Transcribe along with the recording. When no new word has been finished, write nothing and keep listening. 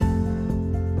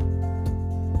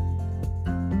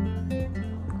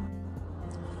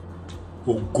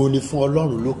Ògo ni fún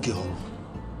Ọlọ́run lókè ọ̀run,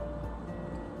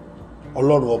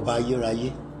 Ọlọ́run ọba ayérayé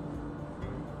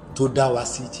tó dá wa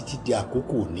sí títí di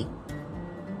àkókò òní,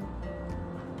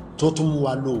 tó tún mú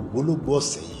wa lọ ògbólógbòó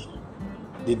ọ̀sẹ̀ yìí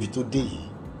débi tó dé yìí,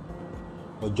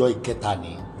 ọjọ́ ìkẹta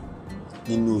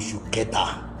nínú oṣù kẹta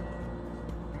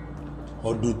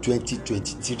ọdún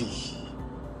 2023.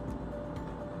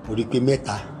 Mo rí pé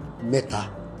mẹ́ta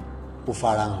ó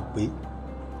farahàn pé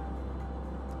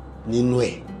nínú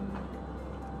ẹ̀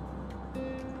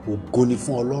ògo ni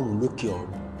fún Ọlọ́run lókè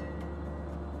ọ̀run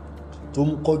tó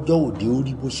mú kọjọ́ òde ó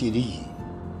rí bó ṣe rí yìí,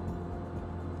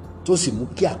 tó sì mú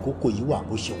kí àkókò yìí wà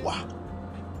bó ṣe wà,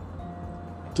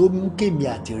 tó mú kémi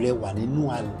àti rẹ wà nínú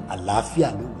àlàáfíà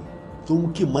lónìí, tó mú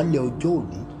kí ìmọ́lẹ̀ ọjọ́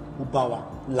òní ó bá wa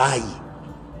láàyè,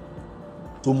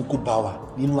 tó mú kó bá wa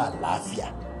nínú àlàáfíà,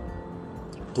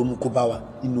 tó mú kó bá wa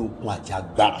nínú okun àti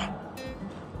agbára.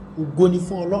 Ògo ni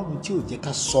fún Ọlọ́run tí ò jẹ́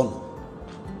ká sọnù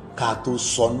ká tó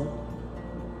sọnù.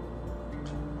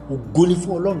 Ògo ni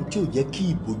fún Ọlọ́run tí ò jẹ́ kí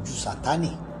ìbòjú Sátánì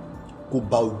kó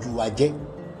ba ojú wa jẹ́.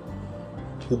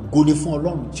 Ògo ni fún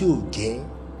Ọlọ́run tí ò jẹ́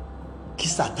kí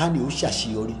Sátánì ó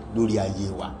ṣàṣeyọrí lórí ayé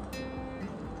wa.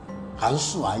 À ń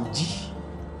sùn à ń jí,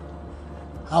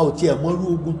 a ò tiẹ̀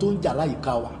mọrú ogun tó ń jà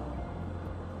láyìíká wa,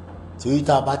 torí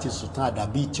tá a bá ti sùn tán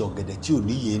àdàbí ìtì ọ̀gẹ̀dẹ̀ tí ò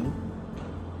níye inú.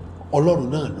 Ọlọ́run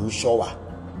náà ló ń ṣọ́ wa,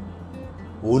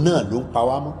 òun náà ló ń pa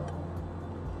wá mọ́,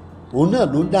 òun náà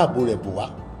ló ń dáàbò rẹ̀ bò wá,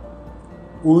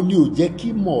 òun ni ò jẹ́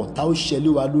kí mọ̀ ọ̀tá ó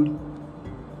ṣẹlẹ̀ wa lórí,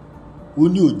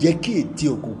 òun ni ò jẹ́ kí ètè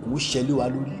òkùnkùn ó ṣẹlẹ̀ wa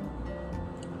lórí.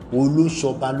 Òun ló ń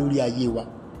ṣọba lórí ayé wa,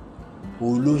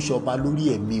 òun ló ń ṣọba lórí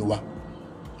ẹ̀mí wa.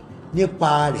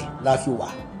 Nípa rẹ̀ la fi wà,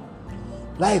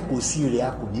 láì kò sí rẹ̀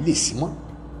a kò ní lè sí mọ́.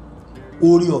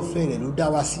 Oore ọ̀fẹ́ rẹ̀ ló dá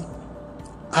wa sí,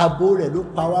 ààbò rẹ̀ ló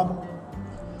pa wá mọ́.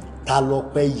 Ta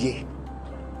lọpẹ́ yẹ,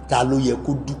 ta ló yẹ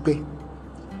kó dúpẹ́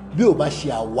bí ò bá ṣe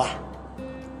àwa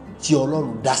tí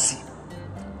Ọlọ́run dá sí,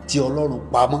 tí Ọlọ́run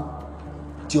pamọ́,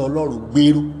 tí Ọlọ́run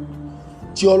gbèrú,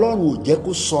 tí Ọlọ́run ò jẹ́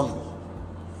kó sọnù,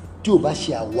 tí ò bá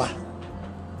ṣe àwa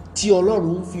tí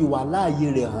Ọlọ́run ń fi wà láàyè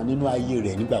rẹ̀ hàn nínú ayé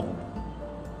rẹ̀ nígbà gbogbo.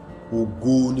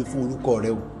 Ògo ni fún orúkọ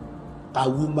rẹ̀ o,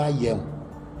 awí má yẹun,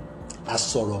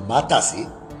 asọ̀rọ̀ má tàsé,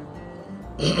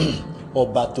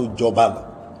 ọba tó jọba lọ,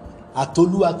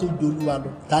 àtolúwa tó jolúwa lọ.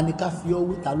 Ta ni ká fi ọ́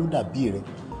wé? Ta ló dàbí rẹ̀?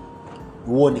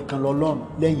 Ìwọ nìkan lọ́lọ́run,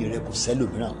 lẹ́yìn rẹ̀ kò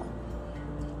sẹ́lòmíràn mọ́.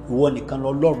 Ìwọ nìkan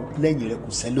lọ́lọ́run, lẹ́yìn rẹ̀ kò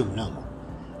sẹ́lòmíràn mọ́.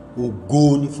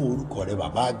 Ògo ni fún orúkọ rẹ̀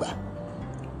bàbá àgbà.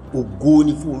 Ògo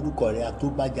ni fún orúkọ rẹ̀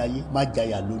atóbájayé má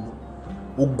jayà lóló.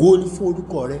 Ògo ni fún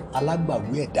orúkọ rẹ̀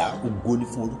alágbàwí ẹ̀dá. Ògo ni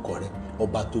fún orúkọ rẹ̀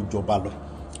ọba tó jọba lọ.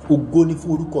 Ògo ni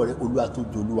fún orúkọ rẹ̀ olúwa tó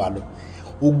ju olúwa lọ.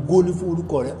 Ògo ni fún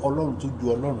orúkọ rẹ̀ ọlọ́run tó ju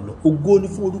ọlọ́run lọ. Ògo ni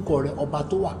fún orúkọ rẹ̀ ọba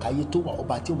tó wà káyé tó wà,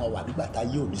 ọba tí ó máa wà nígbà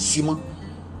táyé ò ní sí mọ́.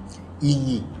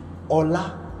 Ìyìn, ọlá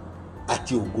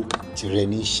àti ògo tìrẹ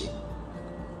ní í ṣe.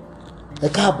 Ẹ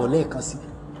káàbọ̀ lẹ́ẹ̀kan sí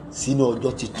sínú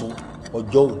ọjọ́ tuntun,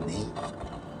 ọjọ́ òní.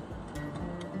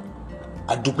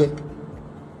 A dúpẹ́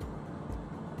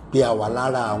pé a wà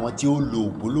lára àwọn tí ó lo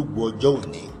ògbólógbòó ọjọ́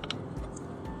òní.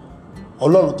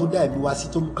 Ọlọ́run tó dá ẹ̀mí wa sí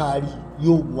tó mú ká rí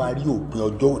yóò mú wa rí òpin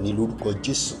ọjọ́ òní lórúkọ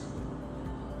Jésù.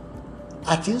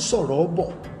 A ti ń sọ̀rọ̀ bọ̀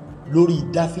lórí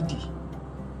Dáfídì,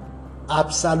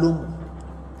 Absalomu,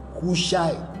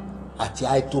 Huṣai àti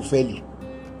Aitofeli.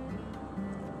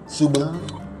 Ṣùgbọ́n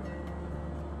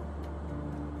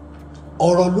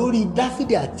ọ̀rọ̀ lórí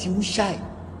Dáfídì àti Huṣai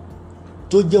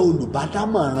tó jẹ́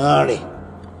olùbádámọ̀ràn rẹ̀,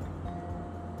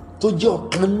 tó jẹ́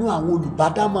ọ̀kan nínú àwọn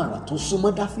olùbádámọ̀ràn tó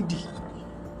súnmọ́ Dáfídì,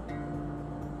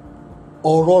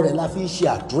 ọ̀rọ̀ rẹ̀ la fi ń ṣe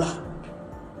àdúrà.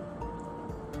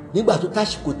 Nígbà tó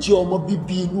tásìkò tí ọmọ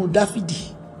bíbí inú Dáfídì,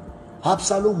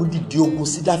 Absalomu dìde ogun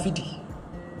sí Dáfídì,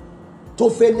 tó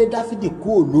fẹ́ lé Dáfídì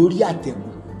kúrò lórí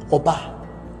àtẹ̀gùn ọba,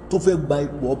 tó fẹ́ gba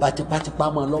ipò ọba tipátipá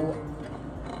mọ́ lọ́wọ́.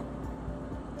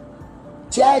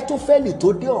 Tí Aitofeli tó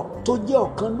jẹ́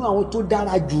ọ̀kan nínú àwọn tó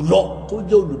dára jù lọ, tó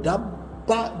jẹ́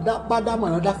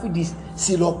olùdámọ̀ràn Dáfídì,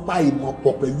 sì lọ pa ìmọ̀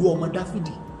pọ̀ pẹ̀lú ọmọ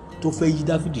Dáfídì tó fẹ́ yí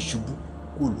Dáfídì ṣubú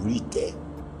kó lórí ìtẹ́,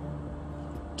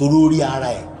 torí orí ara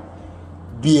ẹ̀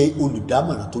bí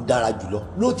olùdámọ̀ràn tó dára jùlọ.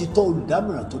 Lóòtítọ́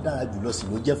olùdámọ̀ràn tó dára jùlọ sì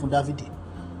ló jẹ́ fún Dáfídì,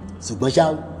 ṣùgbọ́n ṣá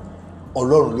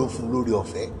Ọlọ́run ló fún lórí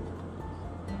ọ̀fẹ́,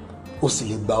 ó sì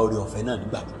lè gba orí ọ̀fẹ́ náà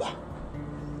nígbàkúgbà.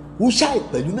 Huṣai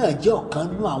pẹ̀lú náà jẹ́ ọ̀kan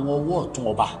nínú àwọn ọwọ́ ọ̀tún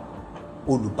ọba,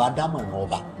 olùbádámọ̀ràn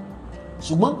ọba.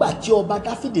 Ṣùgbọ́n gbà tí ọba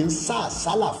Dáfídì ń sá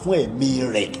àsálà fún ẹ̀mí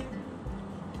rẹ̀,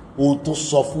 ohun tó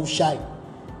sọ fún Huṣai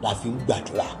la fi ń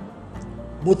gbàdúrà.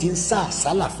 Bó ti ń sá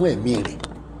àsálà fún ẹ̀mí rẹ̀,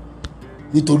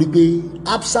 nítorí pé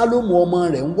Absalomu ọmọ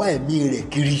rẹ̀ ń wá ẹ̀mí rẹ̀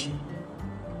kiri.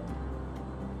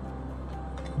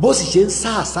 Bó sì ṣe ń sá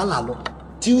àsálà lọ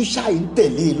tí Huṣai ń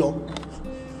tẹ̀lé lọ,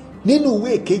 nínú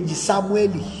ìwé kejì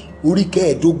Sámúẹ́lì orí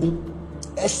 15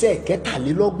 ẹsẹ̀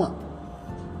 23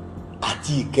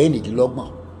 àti 24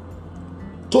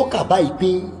 tó kà báyìí pé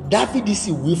Dáfídì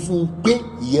sì wí fún un pé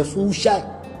ìyẹn fún Húṣáì,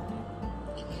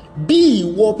 bí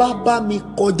ìwọ bá bá mi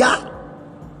kọjá,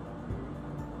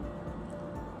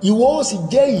 ìwọ ó sì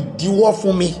jẹ́ ìdíwọ́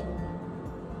fún mi.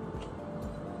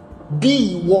 Bí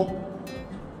ìwọ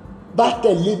bá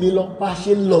tẹ̀lé mi lọ bá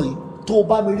ṣe ń lọ yìí, tó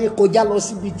bá mi ré kọjá lọ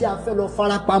síbi tí a fẹ́ lọ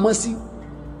farapamọ́ sí,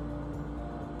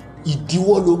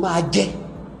 ìdíwọ́ ló máa jẹ́,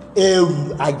 ẹrù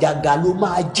àjàgà ló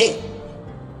máa jẹ́.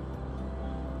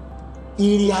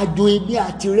 Ìrìn àjò èmi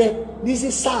àti rẹ ní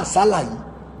sísá àsálà yìí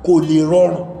kò lè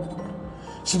rọrùn,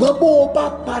 ṣùgbọ́n bó o bá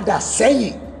padà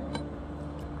sẹ́yìn,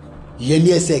 ìyẹn ní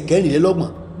ẹsẹ̀ 24,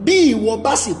 bí ìwọ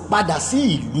bá sì padà sí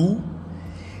ìlú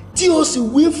tí o sì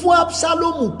wí fún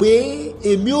Absalomu pé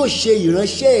èmi ò ṣe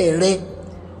ìránṣẹ́ rẹ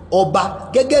ọba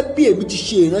gẹ́gẹ́ bí èmi ti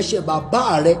ṣe ìránṣẹ́ bàbá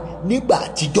rẹ nígbà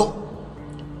àtijọ́,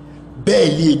 bẹ́ẹ̀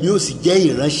ni èmi ò sì jẹ́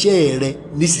ìránṣẹ́ rẹ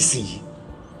nísinsìnyí,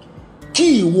 kí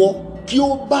ìwọ kí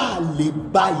ó bá lè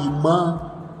bá ìmọ̀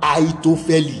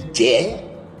Ahitofeli jẹ́.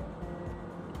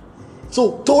 So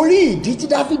torí ìdí tí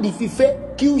Dáfídì fi fẹ́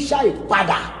kí Húṣáì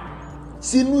padà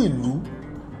sínú ìlú,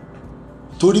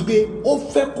 torí pé ó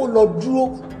fẹ́ kó lọ dúró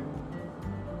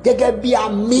gẹ́gẹ́ bí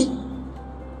àmì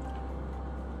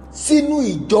sínú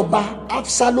ìjọba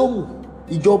Absalomu,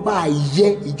 ìjọba àìyẹ,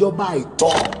 ìjọba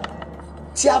àìtọ́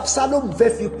tí Absalomu fẹ́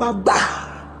fipá gbà,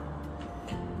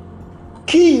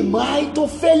 kí ìmọ̀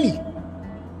Ahitofeli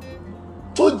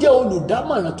tó jẹ́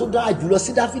olùdámọ̀ràn tó dára jùlọ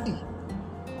sí Dáfídì,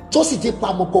 tó sì ti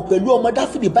pamọ́pọ̀ pẹ̀lú ọmọ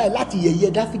Dáfídì báyìí láti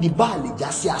yẹ̀yẹ́ Dáfídì bá lè já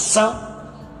sí asán.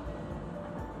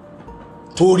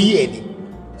 Torí ẹ̀ ni,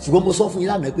 ṣùgbọ́n mo sọ fún yín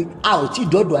lánàá pé a ò tí ì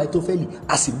dọ́dọ̀ Ahitofeli,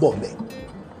 a sì bọ̀ mẹ́.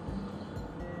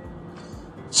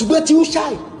 Ṣùgbọ́n tí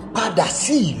Húṣáì padà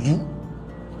sí ìlú,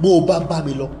 bó o bá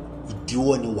mi lọ,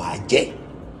 ìdíwọ́ ni wàá jẹ́.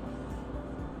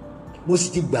 Mo sì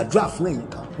ti gbàdúrà fún ẹ̀yin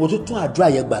kan, mo tún àdúrà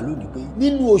yẹn gbà lónìí pé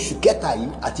nínú oṣù kẹta yìí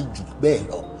àti jù bẹ́ẹ̀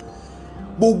lọ,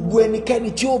 gbogbo ẹnikẹ́ni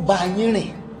tí ó bá yín rìn,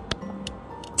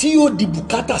 tí yóò di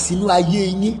bùkátà sínú ayé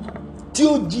yín, tí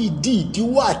ó di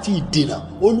ìdíwọ́ àti ìdènà,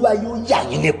 Olúwa yóò yà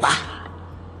yín nípa.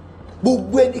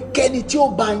 Gbogbo ẹnikẹ́ni tí ó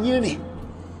bá yín rìn,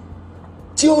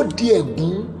 tí ó di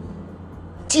ẹ̀gún,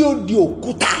 tí ó di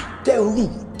òkúta tẹ̀rù,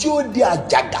 tí ó di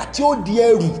àjàgà, tí ó di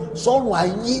ẹrù sọ́rùn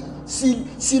ayé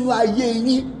sínú ayé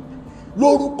yín,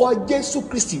 lórúkọ Jésù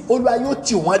Kristi, Olúwa yóò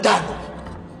tì wọ́n dànù.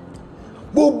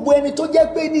 Gbogbo ẹni tó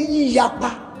jẹ́ pé ní yíyapa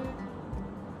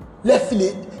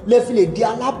lẹ́fi lè di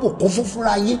alábùkún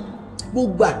fúnra yín, mo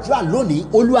gbàdúrà lónìí,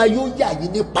 Olúwa yóò yà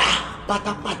yín nípa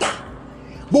pátápátá.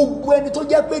 Gbogbo ẹni tó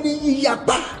jẹ́ pé ní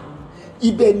yíyapa,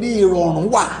 ibẹ̀ ni ìrọ̀rùn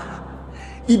wà,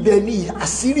 ibẹ̀ ni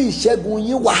àṣírí ìṣẹ́gun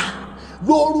yín wà.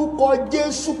 Lórúkọ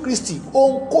Jésù Kristi,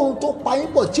 ohunkóhun tó pa yín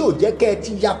pọ̀ tí ò jẹ́ kẹ́ ẹ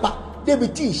ti yapa débi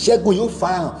tí ìṣẹ́gun yóò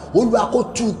farahàn, Olúwa kó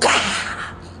tú ká.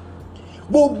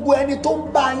 Gbogbo ẹni tó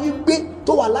ń bá yín gbé,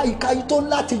 tó wà láyìíká yín, tó ń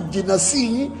láti jìnnà sí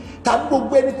yín, tàbí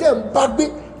gbogbo ẹni tẹ́ ń bá gbé,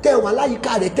 tẹ́ wà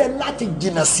láyìíká rẹ̀, tẹ́ ń láti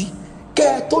jìnnà sí, kẹ́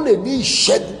ẹ tó lè ní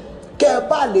ìṣẹ́gun, kẹ́ ẹ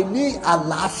bá lè ní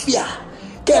àlàáfíà,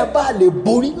 kẹ́ ẹ bá lè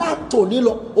borí látòní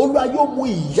lọ, Olúwa yóò mú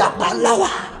ìyapa láwà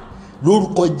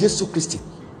lórúkọ Jésù Kristi.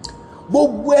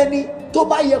 Gbogbo ẹni tó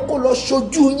bá yẹ kó lọ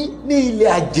ṣojú yín ní ilẹ̀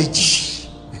àjèjì,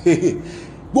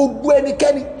 gbogbo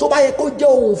ẹnikẹ́ni tó bá yẹ kó jẹ́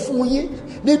ohùn fún yín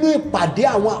nínú ìpàdé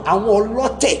àwọn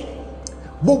ọlọ́tẹ̀,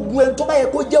 gbogbo ẹni tó bá yẹ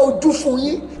kó jẹ́ ojú fún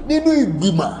yín nínú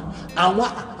ìgbìmọ̀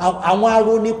àwọn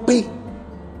arónípín,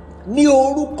 ní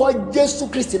orúkọ Jésù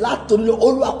Kristi látòní lọ,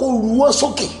 Olúwa kó ru wọ́n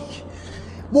sókè.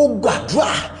 Mo gbàdúrà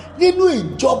nínú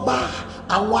ìjọba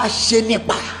àwọn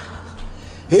aṣenipa,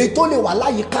 èyí tó lè wà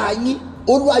láyìíká yín,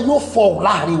 Olúwa yóò fọhùn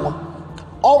láàrin wọn.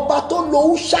 Ọba tó lo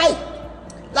Húṣáì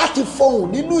láti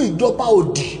fọhùn nínú ìjọba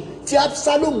òdì tí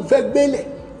Absalomu fẹ́ gbélẹ̀,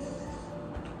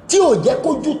 tí ò jẹ́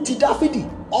kójú ti Dáfídì,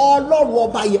 Ọlọ́run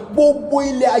ọba yẹn, gbogbo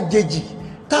ilẹ̀ àjèjì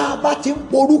tá a bá ti ń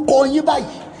porúkọ yín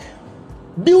báyìí,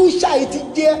 bí Húṣáì ti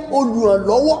jẹ́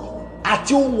olùrànlọ́wọ́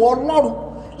àti ohun Ọlọ́run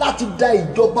láti da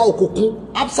ìjọba òkùnkùn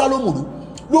Absalomu rú,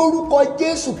 lórúkọ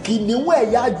Jésù, kìnìún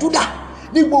ẹ̀yà Júdà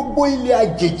ní gbogbo ilẹ̀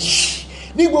àjèjì,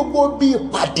 ní gbogbo bí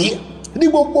ìpàdé, ní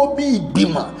gbogbo bí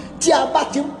ìgbìmọ̀ tí a bá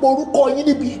ti ń porúkọ yín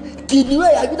níbi, kìnìún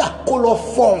ẹ̀yà Júdà kó lọ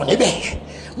fọhùn níbẹ̀.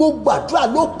 Mo gbàdúrà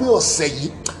lópin ọ̀sẹ̀ yìí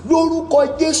lórúkọ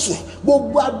Jésù,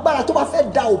 gbogbo agbára tó bá fẹ́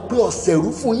da òpin ọ̀sẹ̀ rú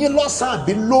fún yín lọ́sàn-án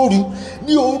àbí lóru,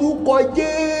 ní orúkọ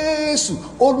Jésù,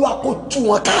 Olúwa kó tú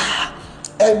wọn ká,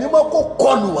 ẹ̀mí mọ́ kó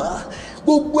kọlù wọn.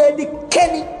 Gbogbo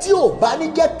ẹnikẹ́ni tí ò bá ní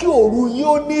jẹ́ kí òru yín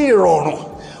ó ní ìrọ̀rùn,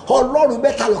 Ọlọ́run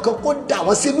mẹ́ta lọ́kan kó dà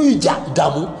wọ́n sínú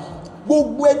ìdààmú.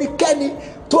 Gbogbo ẹnikẹ́ni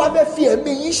tó wá fẹ́ fi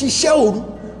ẹ̀mí yín ṣiṣẹ́ òru,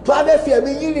 tó wá fẹ́ fi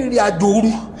ẹ̀mí yín rìnrìn àjò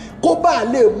òru, kó bá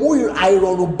lè mú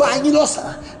àìrọ̀rùn bá yín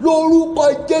lọ́sàn-án lórúkọ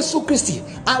Jésù Kristi.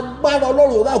 Agbára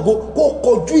Ọlọ́run lágo kó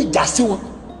kọjú ìjà sí wọn.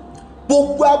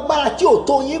 Gbogbo agbára tí ò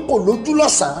tó yín kò lójú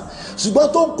lọ́sàn-án ṣùgbọ́n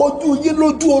tó ń kojú yín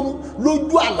lójú oorun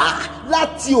lójú àlá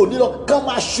láti òní lọ kán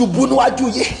máa ṣubú níwájú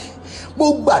yín. Mo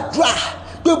gbàdúrà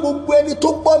pé gbogbo ẹni tó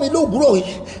gbọ́ mi lówùúrọ̀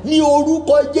yìí ní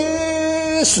orúkọ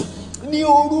Jésù, ní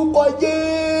orúkọ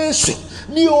Jésù,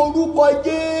 ní orúkọ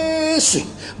Jésù,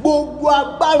 gbogbo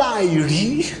agbára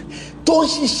àìrí tó ń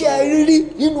ṣiṣẹ́ rírí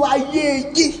nínú ayé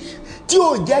yín tí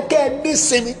ò jẹ́ kẹ́ ẹ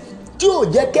nísinmi, tí ò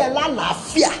jẹ́ kẹ́ ẹ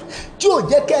lálàáfíà, tí ò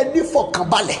jẹ́ kẹ́ ẹ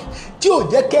nífọ̀kànbalẹ̀, tí ò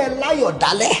jẹ́ kẹ́ ẹ láyọ̀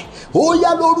dálẹ̀, ó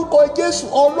yá lórúkọ Jésù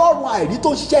Ọlọ́run àìrí tó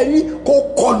ń ṣiṣẹ́ rírí kó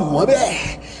kọlù wọ́n bẹ́ẹ̀.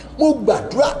 Mo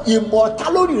gbàdúrà ìmọ̀ ọ̀tá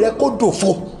lórí rẹ kó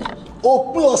dòfo.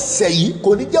 Òpin ọ̀sẹ̀ yìí kò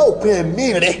ní jẹ́ òpin ẹ̀mí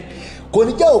rẹ, kò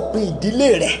ní jẹ́ òpin ìdílé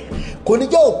rẹ, kò ní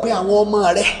jẹ́ òpin àwọn ọmọ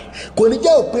rẹ, kò ní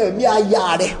jẹ́ òpin ẹ̀mí aya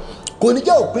rẹ, kò ní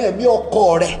jẹ́ òpin ẹ̀mí ọkọ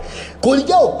rẹ, kò ní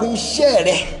jẹ́ òpin iṣẹ́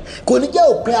rẹ, kò ní jẹ́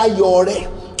òpin ayọ̀ rẹ,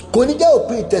 kò ní jẹ́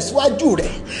òpin ìtẹ̀síwájú rẹ,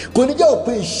 kò ní jẹ́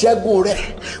òpin ìṣẹ́gun rẹ,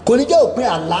 kò ní jẹ́ òpin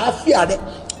àlàáfíà rẹ,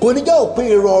 kò ní jẹ́ òpin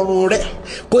ìrọ̀rùn rẹ,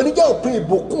 kò ní jẹ́ òpin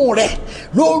ìbùkún rẹ.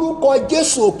 Lórúkọ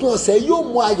Jésù òpin ọ̀sẹ̀ yóò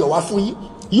mú ayọ̀ wá fún yín,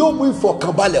 yóò mú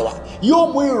ìfọ̀kànbalẹ̀ wá, yóò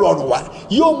mú ìrọ̀rùn wá,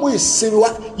 yóò mú ìsinmi wá,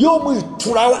 yóò mú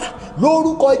ìtura wá.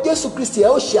 Lórúkọ Jésù Kristi ẹ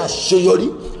ó ṣe àṣeyọrí.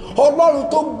 Ọlọ́run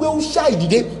tó gbé Úṣáì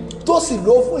dìde tó sì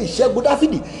lò fún ìṣẹ́gun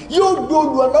Dáfídì yóò gbé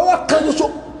olùrànlọ́wọ́ kan ṣoṣo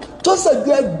tó sì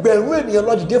ju ẹgbẹ̀rún ènìyàn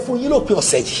lọ dìde fún yín lópin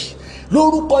ọ̀sẹ̀ yìí.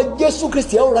 Lórúkọ Jésù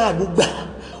Kristi ẹ ó ra àánú gbà,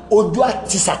 ojú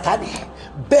àti Sátánì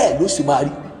bẹ́ẹ̀ ló sì máa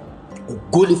rí.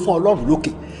 Ògo ni fún Ọlọ́run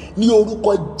lókè ní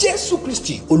orúkọ Jésù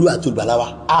Kristi Olúwa àti Olùgbàlà wa.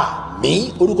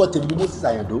 Àmín. Orúkọ tèmi ni Moses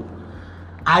Àyàndó.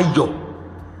 Ayọ̀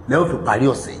lẹ́ ó fi parí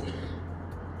ọ̀sẹ̀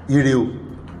yìí. Ire o.